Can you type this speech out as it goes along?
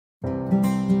Hello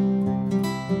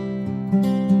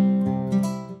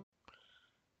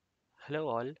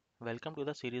all, welcome to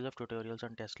the series of tutorials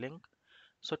on TestLink.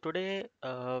 So today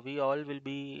we all will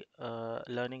be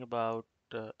learning about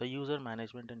the user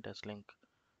management in TestLink.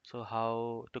 So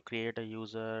how to create a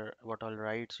user, what all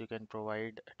rights you can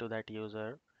provide to that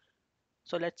user.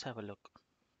 So let's have a look.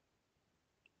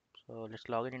 So let's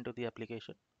log in into the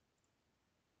application,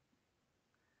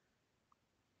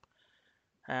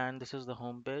 and this is the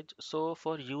home page. So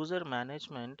for user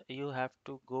management, you have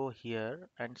to go here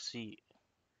and see.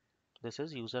 This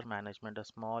is user management. A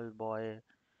small boy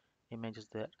image is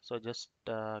there. So just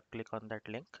click on that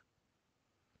link.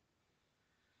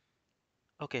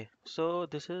 Okay, so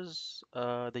this is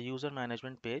the user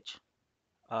management page.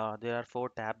 There are four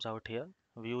tabs out here.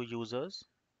 View users,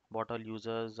 what all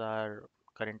users are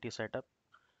currently set up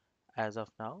as of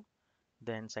now.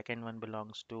 Then second one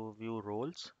belongs to view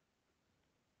roles.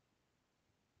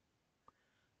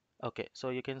 Okay, so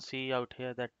you can see out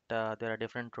here that there are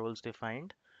different roles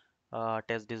defined.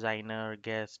 Test designer,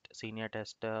 guest, senior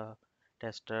tester,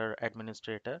 tester,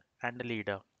 administrator, and a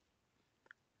leader.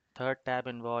 Third tab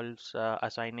involves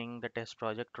assigning the test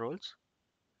project roles.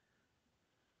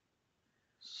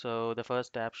 So the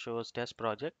first tab shows test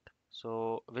project.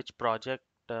 So which project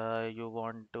you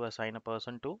want to assign a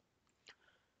person to,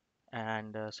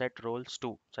 and set roles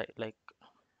to, like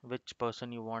which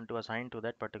person you want to assign to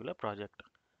that particular project.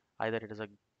 Either it is a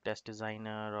test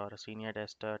designer or a senior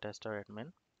tester, tester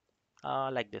admin,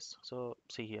 like this. So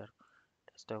see here,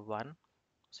 tester one,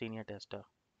 senior tester,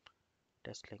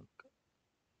 test link.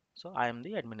 So I am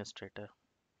the administrator.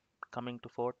 Coming to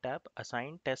fourth tab,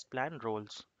 assign test plan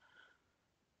roles.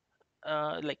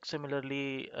 Like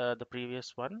similarly, the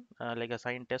previous one, like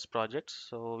assign test projects.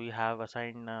 So we have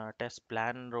assigned test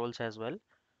plan roles as well.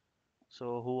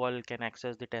 So who all can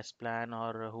access the test plan,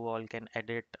 or who all can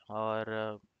edit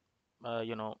or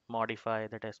modify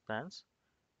the test plans,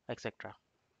 etc.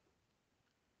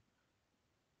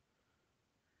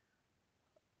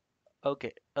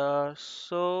 Okay.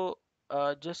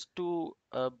 Just to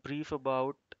brief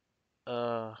about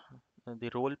uh,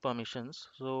 the role permissions.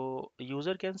 So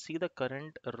user can see the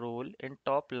current role in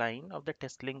top line of the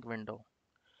test link window.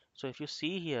 So if you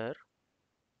see here,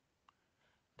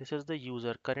 this is the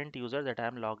user, current user that I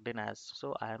am logged in as.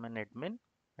 So I am an admin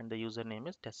and the username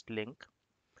is TestLink.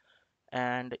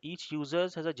 And each user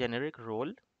has a generic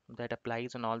role that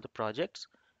applies in all the projects.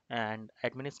 And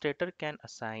administrator can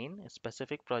assign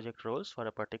specific project roles for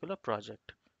a particular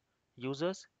project.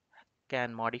 Users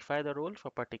can modify the role for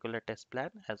particular test plan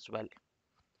as well.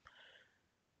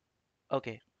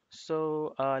 Okay,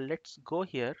 so let's go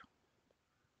here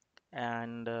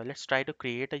and let's try to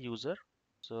create a user.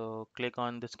 So click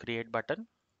on this create button.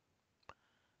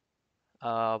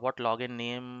 What login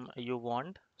name you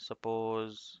want.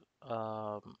 Suppose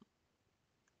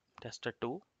tester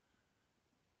 2.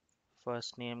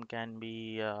 First name can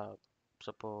be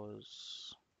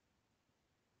suppose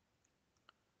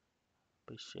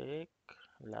Abhishek.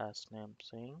 Last name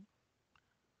Singh.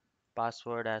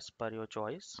 Password as per your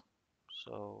choice.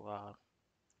 So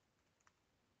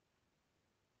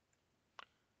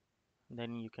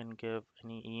then you can give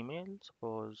any email.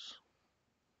 Suppose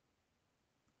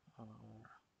uh,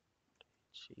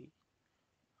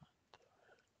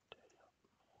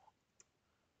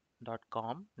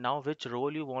 g.com. Now which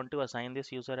role you want to assign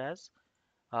this user as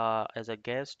a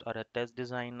guest or a test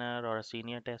designer or a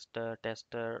senior tester,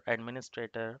 tester,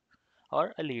 administrator,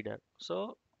 or a leader.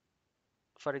 So,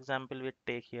 for example, we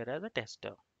take here as a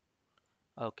tester.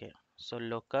 Okay, so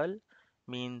local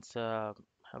means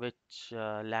which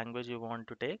language you want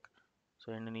to take.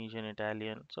 So, Indonesian,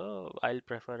 Italian. So, I'll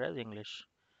prefer as English.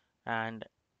 And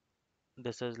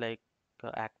this is like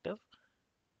active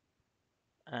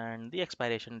and the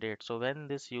expiration date. So, when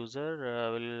this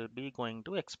user will be going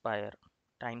to expire,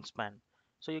 time span.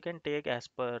 So, you can take as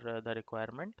per the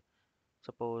requirement.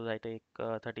 Suppose I take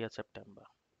 30th September.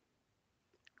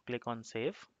 Click on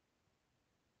save.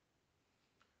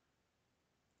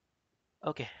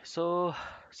 Okay, so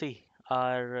see,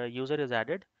 our user is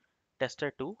added,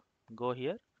 tester 2. Go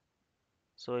here.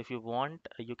 So if you want,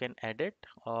 you can edit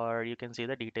or you can see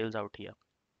the details out here.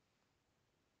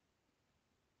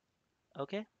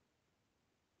 Okay,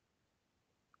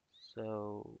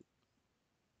 so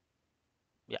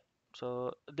yeah,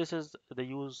 so this is the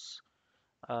use,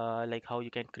 like how you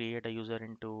can create a user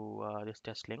into this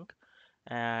test link.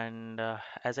 And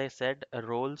as I said,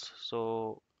 roles.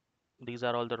 So these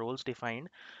are all the roles defined.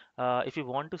 If you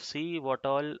want to see what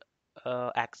all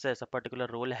access a particular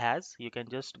role has, you can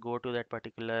just go to that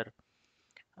particular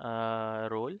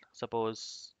role.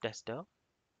 Suppose tester.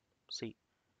 See.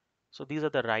 So these are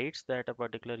the rights that a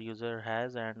particular user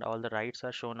has, and all the rights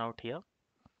are shown out here.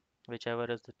 Whichever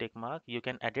is the tick mark, you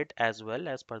can edit as well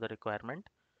as per the requirement.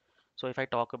 So if I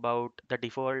talk about the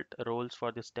default roles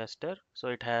for this tester, so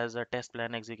it has a test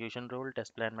plan execution role,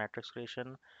 test plan matrix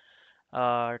creation,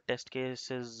 test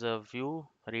cases view,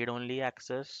 read-only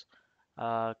access,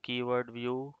 keyword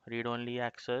view, read-only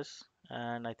access,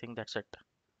 and I think that's it.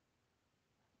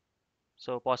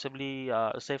 So possibly,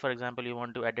 say for example, you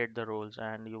want to edit the roles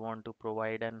and you want to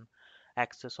provide an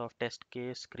access of test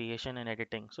case creation and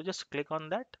editing. So just click on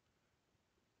that,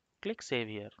 click save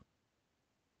here,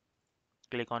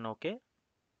 click on OK.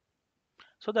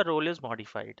 So the role is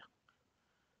modified.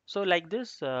 So like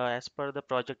this, as per the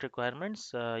project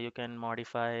requirements, you can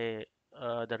modify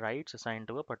the rights assigned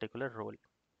to a particular role.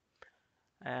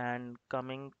 And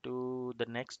coming to the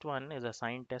next one is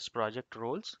assign test project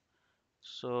roles.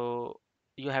 So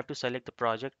you have to select the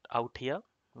project out here,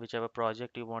 whichever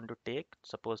project you want to take,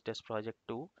 suppose test project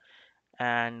 2,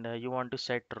 and you want to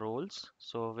set roles.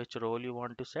 So which role you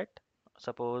want to set?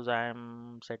 Suppose I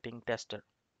am setting tester.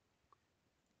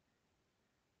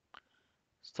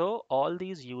 So all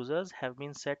these users have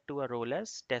been set to a role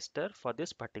as tester for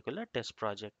this particular test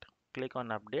project. Click on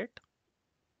update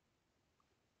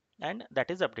and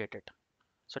that is updated.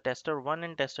 So tester 1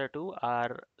 and tester 2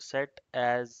 are set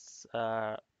as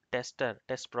tester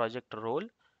test project role,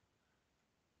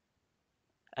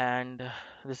 and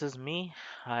this is me.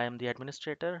 I am the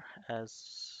administrator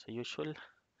as usual.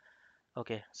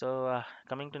 Okay, so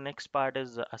coming to next part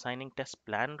is assigning test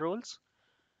plan roles.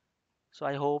 So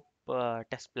I hope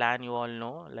test plan you all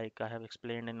know, like I have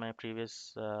explained in my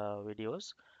previous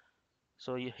videos.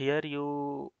 So here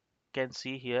you can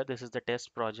see here, this is the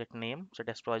test project name. So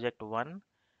test project 1,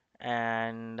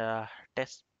 and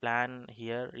test plan,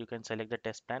 here you can select the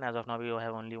test plan. As of now we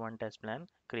have only one test plan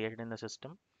created in the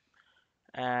system,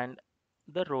 and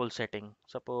the role setting,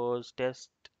 suppose test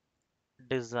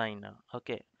designer.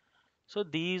 Okay, so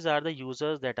these are the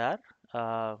users that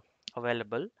are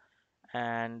available,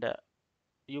 and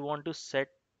you want to set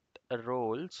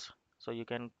roles, so you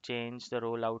can change the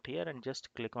role out here and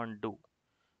just click on do.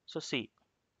 So see,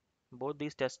 both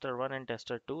these tester 1 and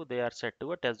tester 2, they are set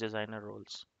to a test designer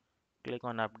roles. Click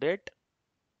on update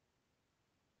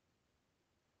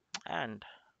and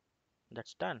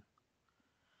that's done.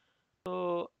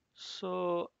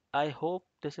 So I hope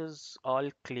this is all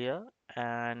clear,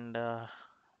 and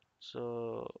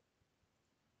so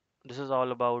this is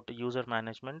all about user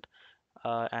management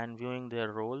and viewing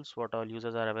their roles, what all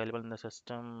users are available in the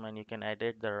system, and you can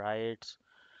edit the rights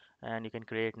and you can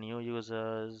create new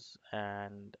users,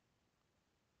 and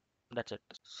that's it.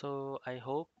 So I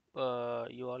hope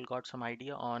you all got some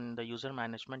idea on the user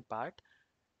management part,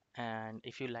 and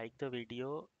if you like the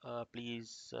video,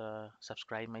 please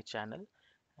subscribe my channel,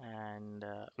 and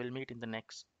we'll meet in the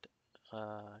next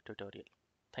tutorial.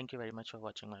 Thank you very much for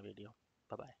watching my video.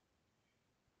 Bye bye.